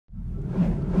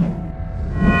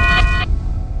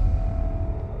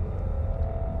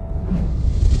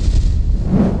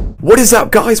What is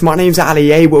up, guys? My name's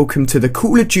Ali A. Welcome to the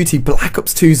Call of Duty Black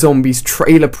Ops 2 Zombies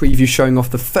trailer preview, showing off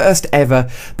the first ever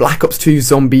Black Ops 2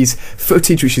 Zombies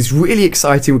footage, which is really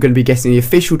exciting. We're going to be getting the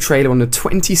official trailer on the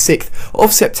 26th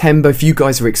of September. If you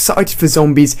guys are excited for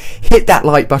Zombies, hit that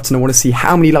like button. I want to see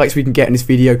how many likes we can get in this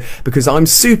video, because I'm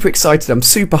super excited, I'm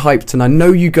super hyped, and I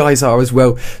know you guys are as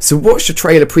well. So watch the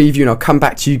trailer preview and I'll come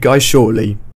back to you guys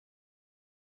shortly.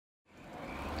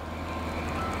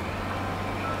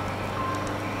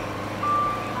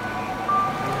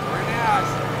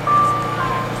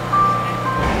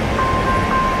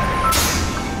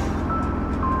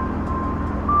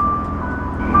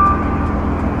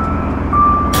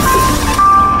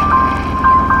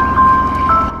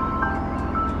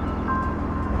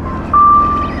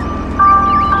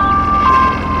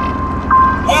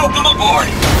 Welcome aboard!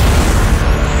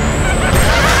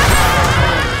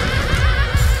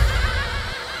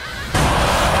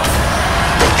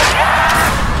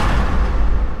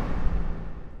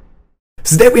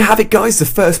 So there we have it, guys, the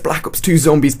first Black Ops 2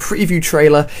 Zombies preview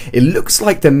trailer. It looks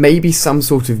like there may be some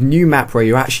sort of new map where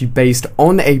you're actually based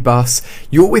on a bus.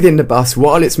 You're within the bus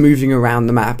while it's moving around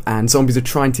the map, and zombies are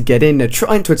trying to get in. They're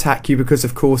trying to attack you because,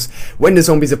 of course, when the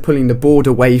zombies are pulling the board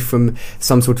away from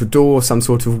some sort of door, some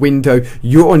sort of window,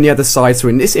 you're on the other side. So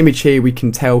in this image here, we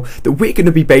can tell that we're going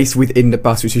to be based within the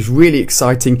bus, which is really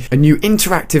exciting. A new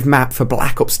interactive map for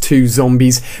Black Ops 2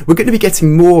 Zombies. We're going to be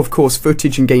getting more, of course,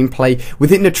 footage and gameplay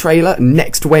within the trailer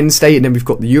next Wednesday, and then we've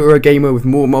got the Eurogamer with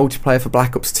more multiplayer for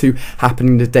Black Ops 2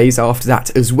 happening the days after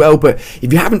that as well. But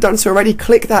if you haven't done so already,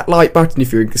 click that like button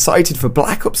if you're excited for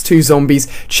Black Ops 2 Zombies.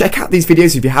 Check out these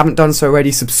videos if you haven't done so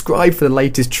already. Subscribe for the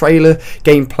latest trailer,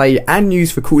 gameplay and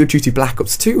news for Call of Duty Black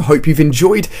Ops 2. Hope you've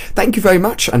enjoyed. Thank you very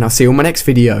much, and I'll see you on my next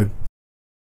video.